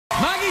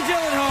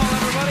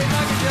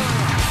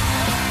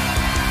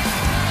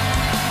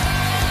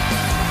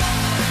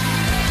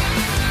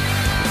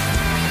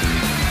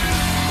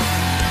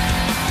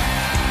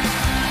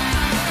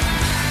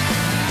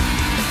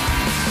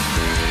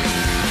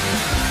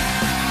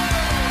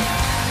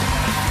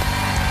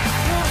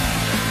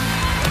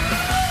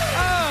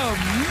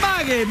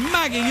Hey,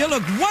 Maggie, you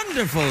look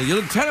wonderful. You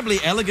look terribly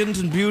elegant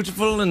and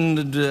beautiful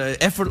and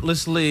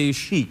effortlessly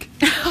chic.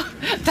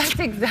 That's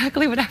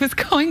exactly what I was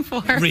going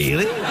for.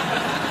 Really?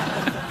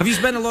 Have you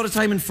spent a lot of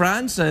time in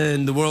France,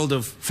 in the world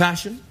of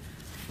fashion?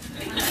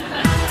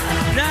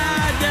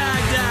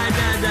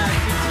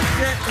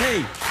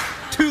 Hey,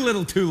 too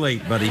little, too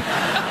late, buddy.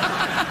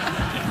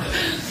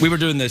 We were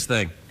doing this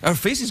thing. Our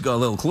faces got a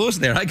little close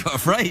there. I got a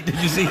fright. Did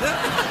you see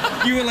that?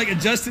 You were like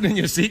adjusting in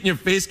your seat and your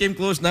face came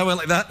close and I went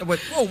like that. I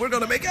went, oh, we're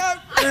going to make out.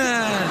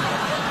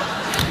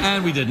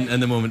 And we didn't,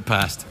 and the moment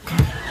passed.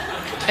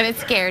 And it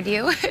scared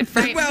you? It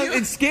frightened you? Well,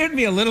 it scared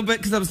me a little bit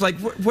because I was like,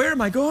 where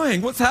am I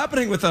going? What's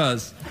happening with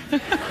us?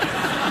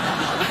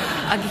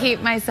 I'll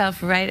keep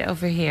myself right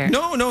over here.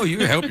 No, you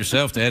help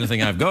yourself to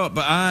anything I've got.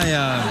 But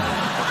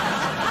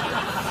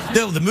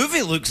the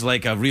movie looks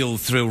like a real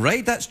thrill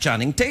ride. That's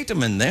Channing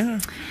Tatum in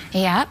there.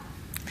 Yep.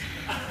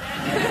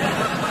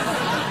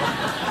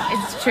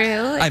 It's true.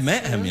 I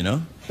met him, you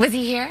know. Was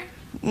he here?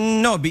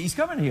 No, but he's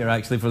coming here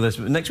actually for this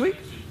next week.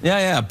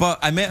 Yeah, but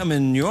I met him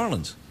in New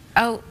Orleans.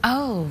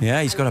 Oh.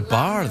 Yeah, he's got a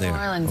bar there. New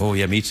Orleans. Oh,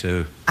 yeah, me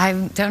too. I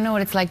don't know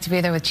what it's like to be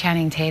there with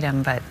Channing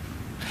Tatum, but...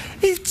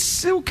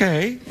 It's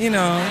okay, you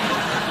know.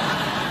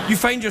 You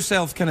find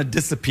yourself kind of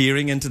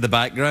disappearing into the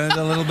background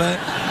a little bit.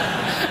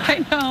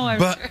 I know, I'm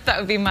sure that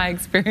would be my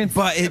experience.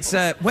 But it's,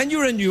 when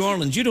you're in New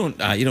Orleans, you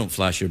don't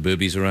flash your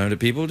boobies around at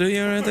people, do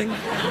you, or anything?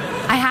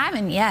 I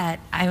haven't yet.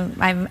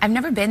 I've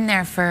never been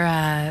there for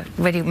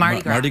Mardi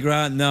Gras. Mardi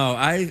Gras? No,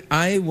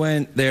 I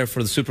went there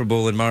for the Super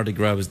Bowl and Mardi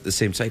Gras was at the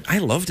same site. I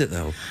loved it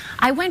though.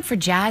 I went for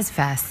Jazz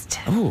Fest.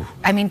 Oh.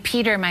 I mean,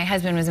 Peter, my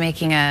husband, was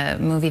making a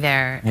movie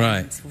there.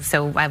 Right.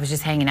 So I was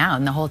just hanging out,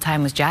 and the whole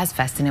time was Jazz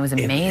Fest, and it was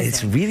amazing.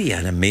 It's really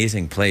an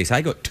amazing place.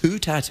 I got 2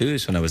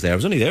 tattoos when I was there. I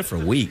was only there for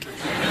a week.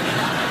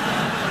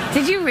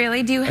 Did you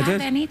really? Do you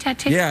have any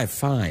tattoos? Yeah, I have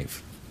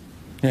 5.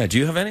 Yeah, do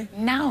you have any?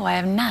 No, I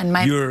have none.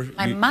 My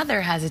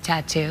mother has a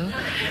tattoo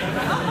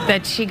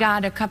that she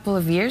got a couple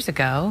of years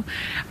ago.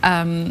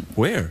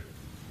 Where?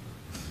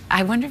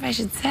 I wonder if I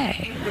should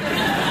say.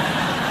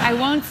 I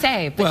won't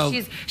say, but well,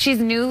 she's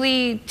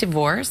newly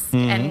divorced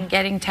and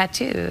getting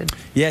tattooed.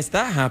 Yes,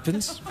 that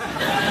happens.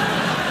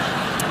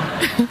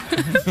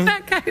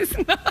 That guy's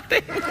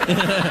nodding.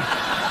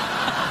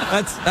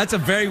 That's a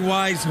very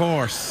wise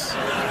horse.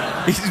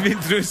 He's been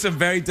through some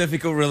very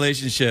difficult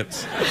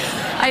relationships.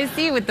 I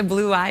see with the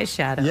blue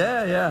eyeshadow.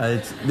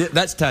 Yeah,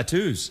 that's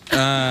tattoos.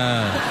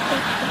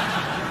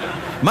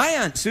 My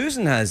Aunt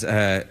Susan has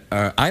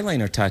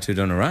eyeliner tattooed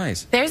on her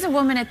eyes. There's a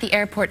woman at the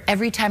airport,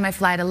 every time I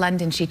fly to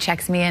London, she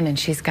checks me in and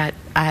she's got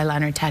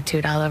eyeliner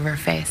tattooed all over her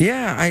face.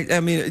 Yeah, I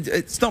mean,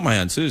 it's not my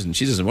Aunt Susan.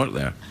 She doesn't work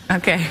there.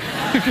 Okay.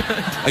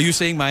 Are you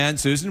saying my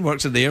Aunt Susan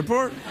works at the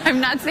airport? I'm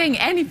not saying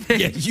anything.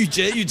 Yeah,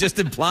 you just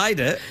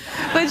implied it.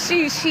 But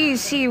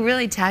she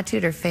really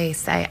tattooed her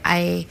face.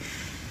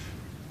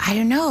 I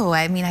don't know.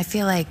 I mean, I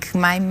feel like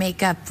my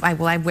makeup, I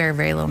wear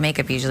very little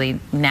makeup usually.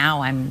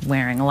 Now I'm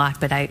wearing a lot,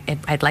 but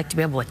I'd like to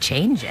be able to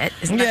change it.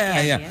 Isn't that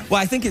the idea?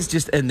 Well, I think it's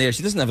just in there.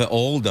 She doesn't have it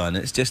all done.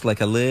 It's just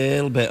like a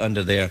little bit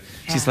under there.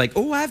 Yeah. She's like,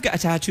 oh, I've got a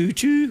tattoo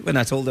too. When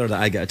I told her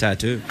that I got a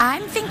tattoo. I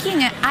think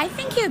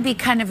it would be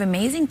kind of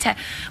amazing to,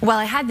 well,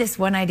 I had this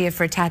one idea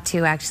for a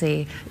tattoo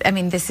actually. I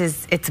mean,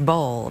 it's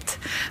bold.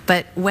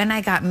 But when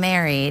I got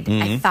married,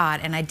 I thought,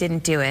 and I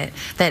didn't do it,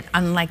 that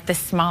on like the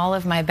small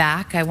of my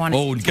back, I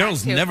wanted to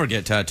girls never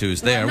get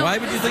tattoos there. No, why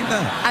would you think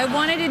that? I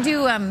wanted to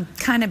do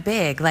kind of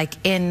big, like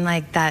in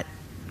like that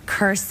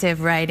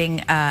cursive writing,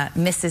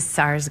 Mrs.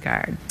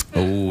 Sarsgaard.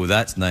 Oh,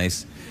 that's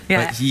nice.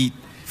 Yeah. But he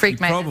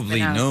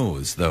probably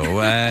knows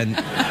though, and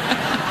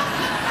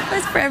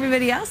that's for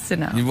everybody else to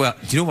know. Well,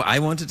 do you know what I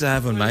wanted to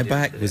have on my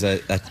back was a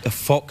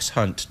fox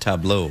hunt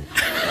tableau.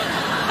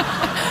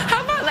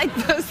 Like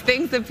those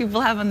things that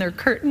people have on their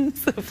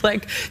curtains of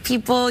like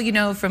people, you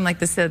know, from like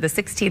the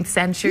 16th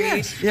century.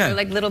 Yes, yeah. Or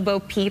like little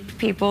Bo Peep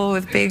people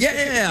with big...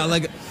 Yeah,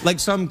 like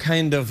some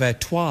kind of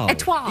toile. A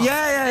toile.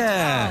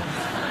 Yeah.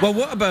 Well,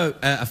 what about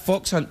a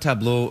fox hunt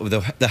tableau?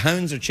 The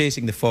hounds are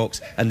chasing the fox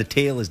and the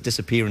tail is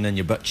disappearing in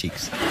your butt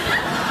cheeks.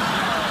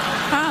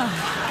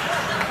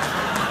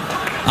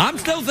 I'm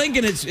still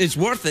thinking it's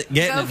worth it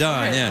getting it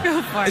done.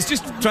 Yeah. It's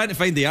just trying to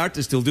find the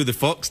artist who'll do the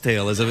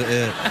foxtail.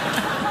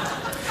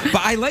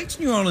 But I liked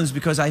New Orleans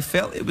because I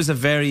felt it was a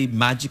very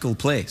magical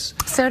place.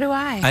 So do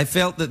I. I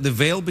felt that the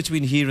veil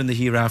between here and the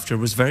hereafter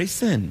was very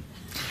thin.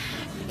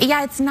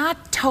 Yeah, it's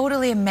not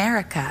totally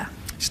America.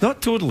 It's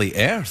not totally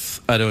Earth,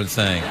 I don't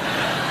think.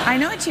 I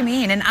know what you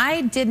mean, and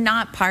I did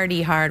not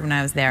party hard when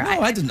I was there.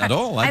 No, I didn't at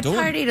all. I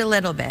partied a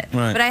little bit,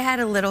 right. But I had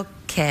a little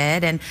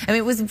kid, and I mean,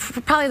 it was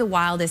probably the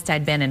wildest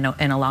I'd been in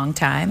a long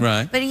time.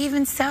 Right. But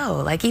even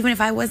so, like even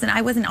if I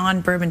wasn't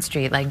on Bourbon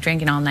Street like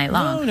drinking all night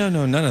long. No,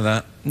 none of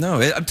that.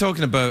 No, I'm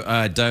talking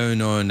about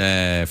down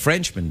on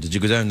Frenchman. Did you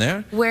go down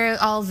there?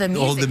 Where all the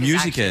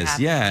music is.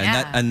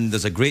 Yeah. And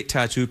there's a great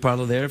tattoo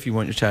parlor there if you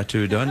want your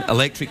tattoo done.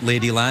 Electric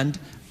Ladyland.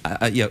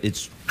 Yeah,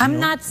 it's. I'm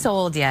not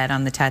sold yet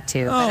on the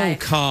tattoo. Oh,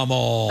 come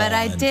on! But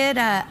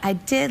I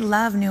did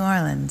love New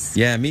Orleans.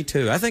 Yeah, me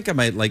too. I think I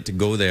might like to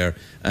go there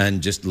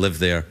and just live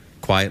there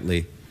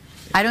quietly,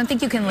 I don't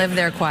think you can live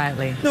there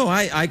quietly. No,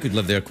 I could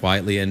live there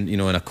quietly in, you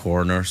know, in a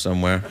corner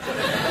somewhere.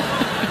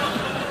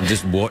 And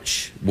just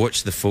watch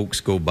the folks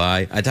go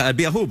by. I'd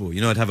be a hobo,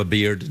 you know, I'd have a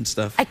beard and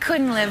stuff. I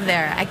couldn't live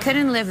there. I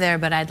couldn't live there,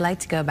 but I'd like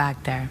to go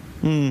back there.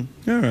 All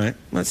right.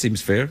 That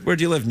seems fair. Where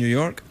do you live? New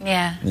York?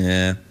 Yeah.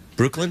 Yeah.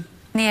 Brooklyn?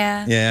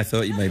 Yeah. Yeah, I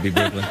thought you might be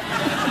Brooklyn.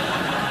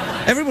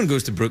 Everyone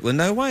goes to Brooklyn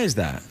now. Why is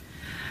that?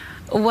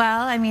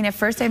 Well, I mean, at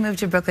first I moved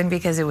to Brooklyn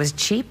because it was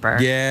cheaper.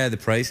 Yeah, the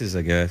prices,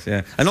 I guess,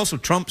 yeah. And also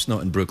Trump's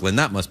not in Brooklyn.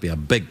 That must be a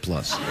big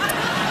plus.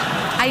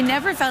 I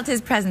never felt his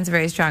presence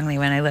very strongly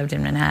when I lived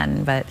in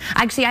Manhattan, but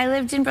actually I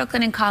lived in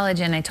Brooklyn in college,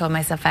 and I told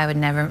myself I would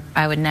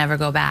never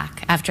go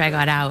back after I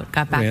got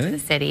back Really? to the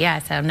city. Yeah,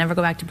 so I'll never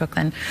go back to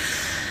Brooklyn.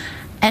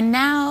 And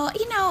now,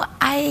 you know,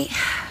 I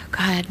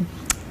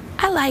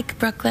like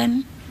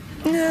Brooklyn.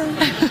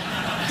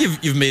 Yeah.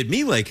 You've made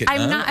me like it.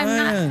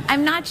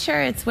 I'm not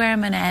sure it's where I'm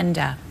going to end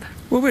up.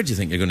 Well, where do you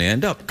think you're going to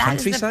end up?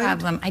 That is the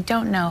problem. I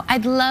don't know.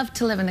 I'd love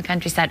to live in the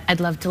countryside. I'd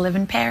love to live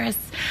in Paris.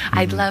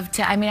 I'd love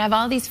to. I mean, I have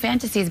all these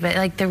fantasies, but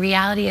like the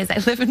reality is, I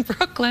live in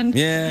Brooklyn.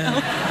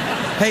 Yeah.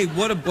 Hey,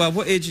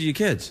 what age are your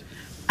kids?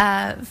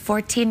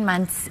 14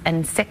 months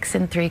and 6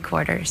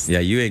 3/4. Yeah,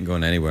 you ain't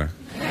going anywhere.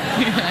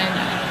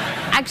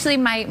 Actually,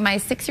 my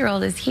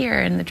 6-year-old is here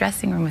in the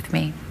dressing room with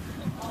me.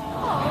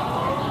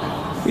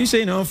 What are you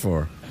saying no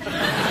for?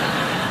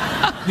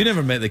 You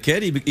never met the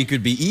kid. He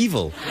could be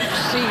evil.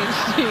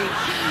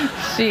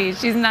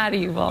 She's not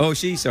evil. Oh,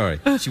 sorry.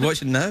 She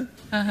watching now?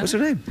 What's her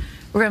name?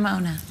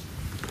 Ramona.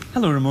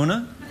 Hello,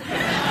 Ramona.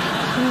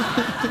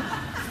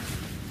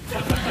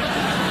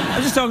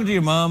 I'm just talking to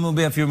your mom. It'll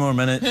be a few more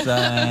minutes,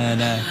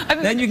 and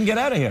then you can get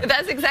out of here.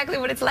 That's exactly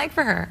what it's like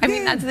for her. I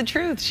mean, that's the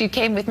truth. She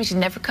came with me. She'd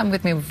never come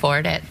with me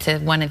before to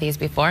one of these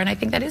before, and I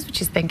think that is what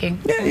she's thinking.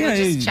 Yeah, we'll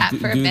just chat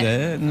for a bit.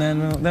 That, and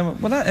then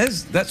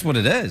that's what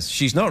it is.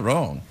 She's not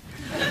wrong.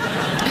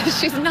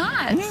 She's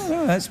not.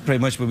 No, that's pretty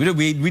much what we do.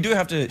 We do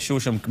have to show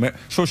some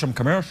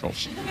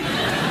commercials.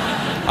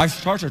 I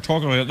started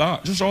talking like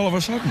that just all of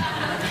a sudden.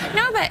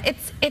 No, but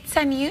it's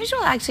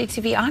unusual, actually,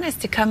 to be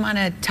honest, to come on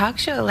a talk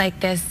show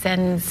like this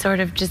and sort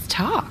of just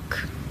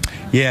talk.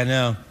 Yeah,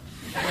 no.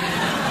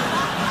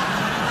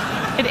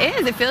 It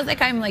is. It feels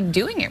like I'm like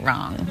doing it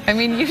wrong. I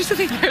mean,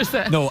 usually there's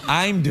a... No,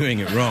 I'm doing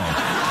it wrong.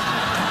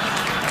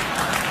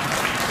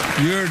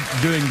 You're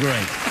doing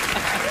great.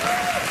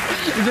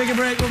 We'll take a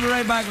break. We'll be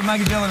right back with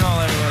Maggie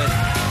Gyllenhaal, everybody.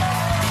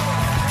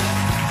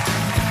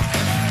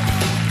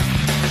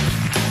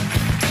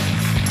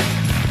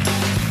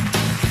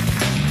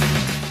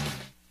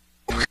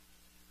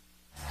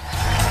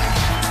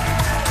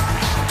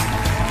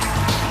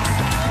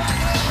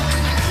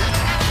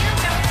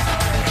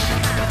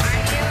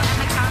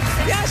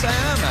 Yes, I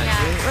am,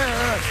 actually.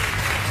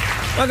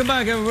 Yeah. Welcome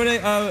back, everybody.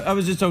 I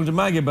was just talking to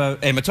Maggie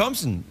about Emma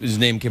Thompson. His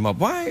name came up.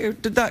 Why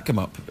did that come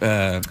up?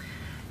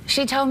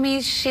 She told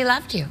me she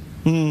loved you.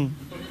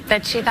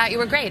 That she thought you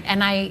were great,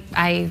 and I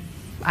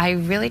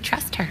really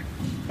trust her.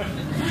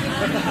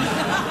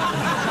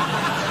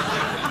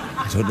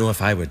 I don't know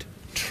if I would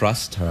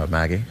trust her,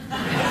 Maggie.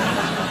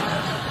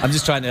 I'm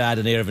just trying to add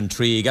an air of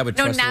intrigue. I would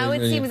trust her. No, now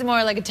it seems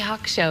more like a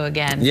talk show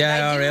again.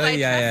 Yeah,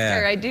 really? I trust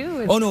her. I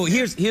do. Oh no,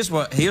 here's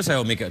how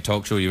I'll make it a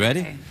talk show. You ready?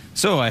 Okay.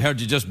 So I heard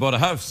you just bought a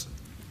house.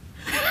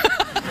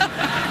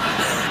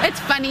 It's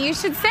funny you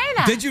should say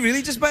that. Did you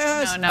really just buy a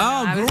house? No.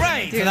 Oh,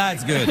 great.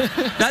 That's good.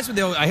 That's what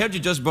I heard you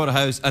just bought a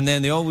house, and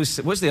then they always...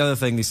 What's the other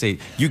thing they say?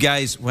 You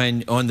guys,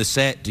 when on the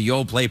set, do you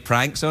all play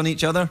pranks on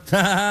each other?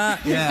 Yeah.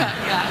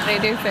 Yeah, they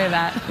do say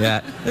that.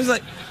 Yeah. It's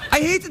like,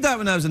 I hated that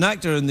when I was an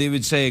actor, and they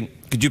would say,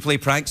 could you play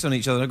pranks on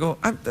each other? I go,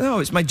 no,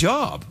 it's my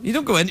job. You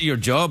don't go into your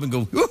job and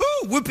go,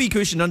 woohoo, whoopee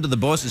cushion under the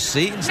boss's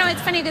seat. No,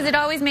 it's funny because it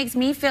always makes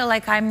me feel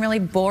like I'm really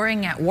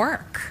boring at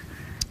work.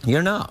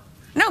 You're not.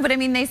 No, but I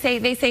mean, they say,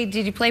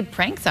 did you play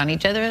pranks on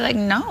each other? Like,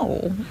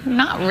 no,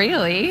 not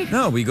really.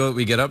 No, we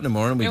get up in the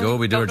morning, we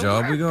do our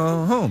job, we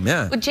go home,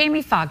 yeah. Well,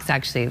 Jamie Foxx,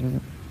 actually,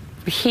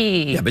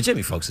 Yeah, but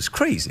Jamie Foxx is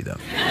crazy, though.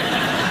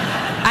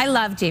 I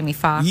love Jamie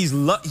Foxx. He's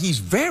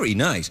very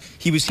nice.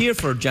 He was here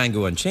for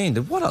Django Unchained,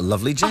 and what a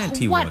lovely gent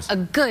he was. What a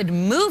good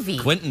movie.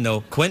 Quentin,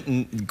 though.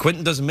 Quentin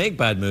doesn't make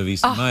bad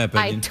movies, in my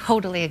opinion. I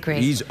totally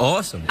agree. He's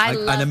awesome. I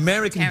love an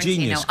American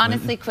genius.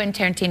 Honestly,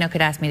 Quentin Tarantino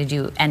could ask me to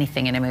do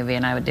anything in a movie,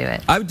 and I would do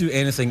it. I would do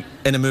anything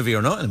in a movie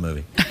or not in a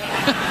movie.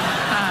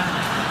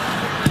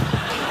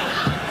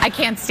 I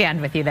can't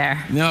stand with you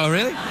there. No,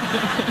 really?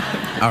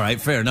 All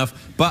right, fair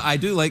enough. But I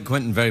do like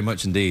Quentin very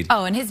much indeed.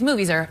 Oh, and his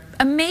movies are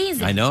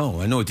amazing. I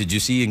know. Did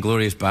you see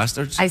Inglourious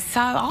Bastards? I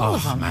saw all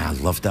of them. Oh, man, I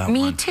loved that one.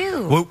 Me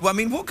too. Well, I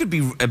mean, what could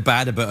be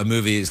bad about a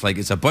movie? It's like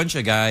it's a bunch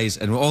of guys,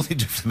 and all they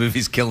do for the movie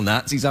is kill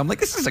Nazis. I'm like,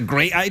 this is a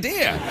great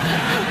idea.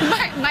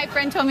 My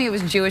friend told me it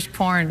was Jewish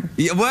porn.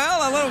 Yeah,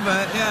 well, a little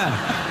bit,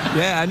 yeah.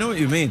 Yeah, I know what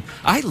you mean.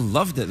 I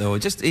loved it, though.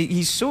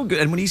 He's so good.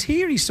 And when he's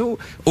here, he's so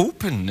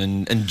open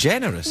and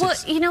generous. Well,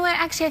 you know what,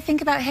 actually, I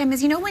think about him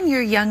is, you know, when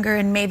you're younger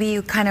and maybe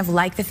you kind of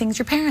like the things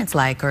your parents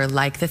like or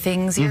like the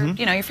things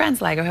your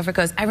friends like or whoever it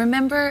goes. I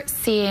remember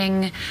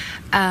seeing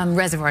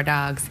Reservoir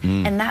Dogs,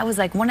 and that was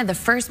like one of the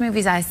first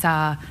movies I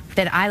saw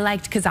that I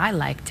liked because I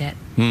liked it.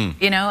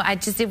 You know,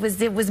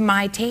 it was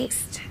my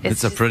taste.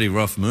 It's a pretty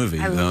rough movie,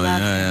 I though. love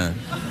Yeah.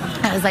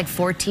 I was like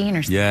 14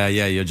 or something. Yeah,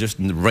 you're just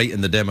right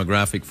in the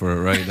demographic for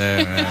it right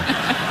there.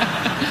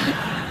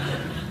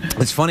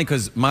 It's funny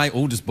because my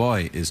oldest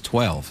boy is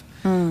 12,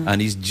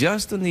 and he's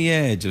just on the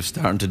edge of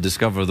starting to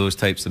discover those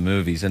types of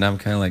movies, and I'm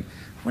kind of like,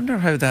 I wonder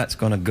how that's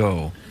going to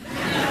go.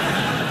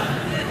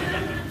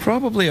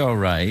 Probably all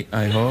right,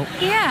 I hope.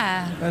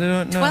 Yeah. I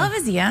don't know. 12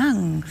 is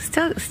young.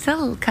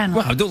 Still kind of...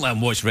 Well, don't let him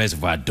watch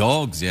Reservoir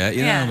Dogs yet,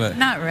 you know, but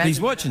not Reservoir. he's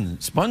watching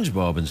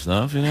SpongeBob and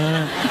stuff, you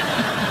know.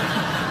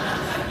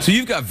 So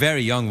you've got a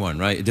very young one,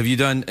 right? Have you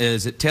done,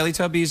 is it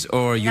Teletubbies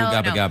or Yo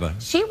Gabba Gabba?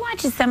 She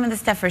watches some of the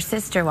stuff her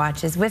sister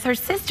watches. With her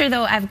sister,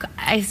 though,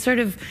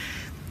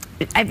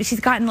 she's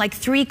gotten like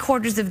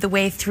 3/4 of the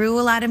way through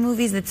a lot of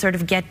movies that sort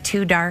of get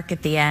too dark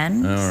at the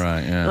end. All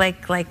right, yeah.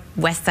 Like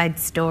West Side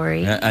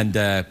Story. And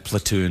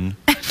Platoon.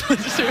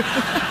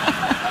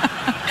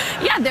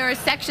 Yeah, there are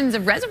sections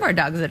of Reservoir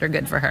Dogs that are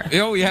good for her.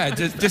 Oh yeah,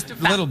 just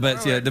little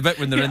bits. Yeah, the bit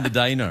when they're in the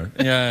diner.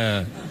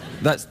 Yeah.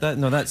 That's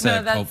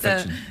Pulp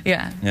Fiction.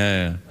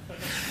 Yeah.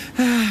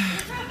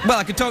 Well,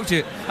 I could talk to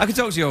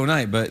you all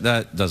night, but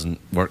that doesn't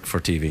work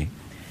for TV.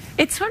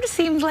 It sort of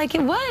seemed like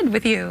it would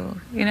with you,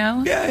 you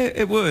know? Yeah,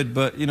 it would,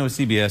 but you know,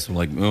 CBS were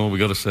like, oh, we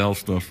got to sell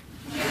stuff.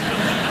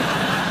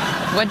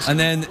 What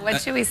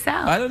should we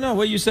sell? I don't know.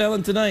 What are you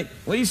selling tonight?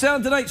 What are you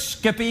selling tonight,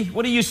 Skippy?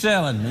 What are you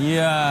selling?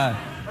 Yeah.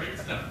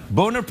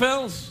 Boner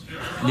pills?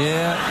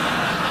 Yeah.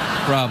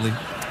 Probably.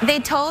 They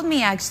told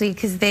me, actually,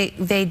 because they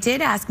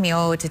did ask me,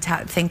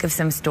 to think of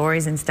some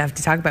stories and stuff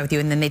to talk about with you,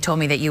 and then they told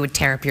me that you would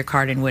tear up your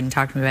card and wouldn't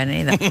talk to me about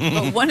any of them.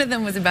 But one of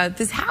them was about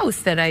this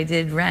house that I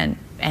did rent,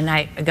 and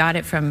I got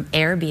it from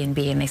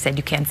Airbnb, and they said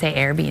you can't say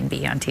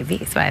Airbnb on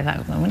TV, so I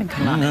thought, well, I'm going to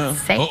come on and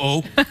say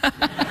Uh-oh.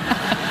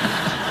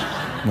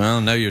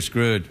 Well, now you're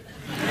screwed.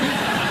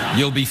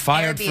 You'll be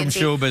fired Airbnb. from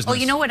show business. Oh,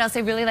 you know what else I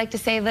really like to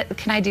say?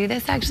 Can I do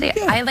this, actually?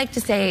 Yeah. I like to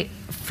say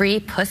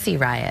free Pssy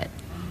Riot.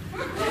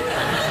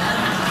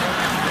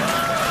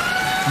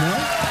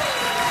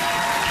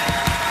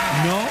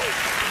 No?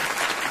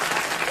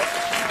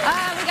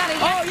 We got a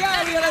yes. Oh,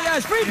 yeah, we got a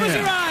yes. Free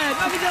Pssy Riot.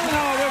 Maggie,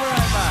 Gyllenhaal,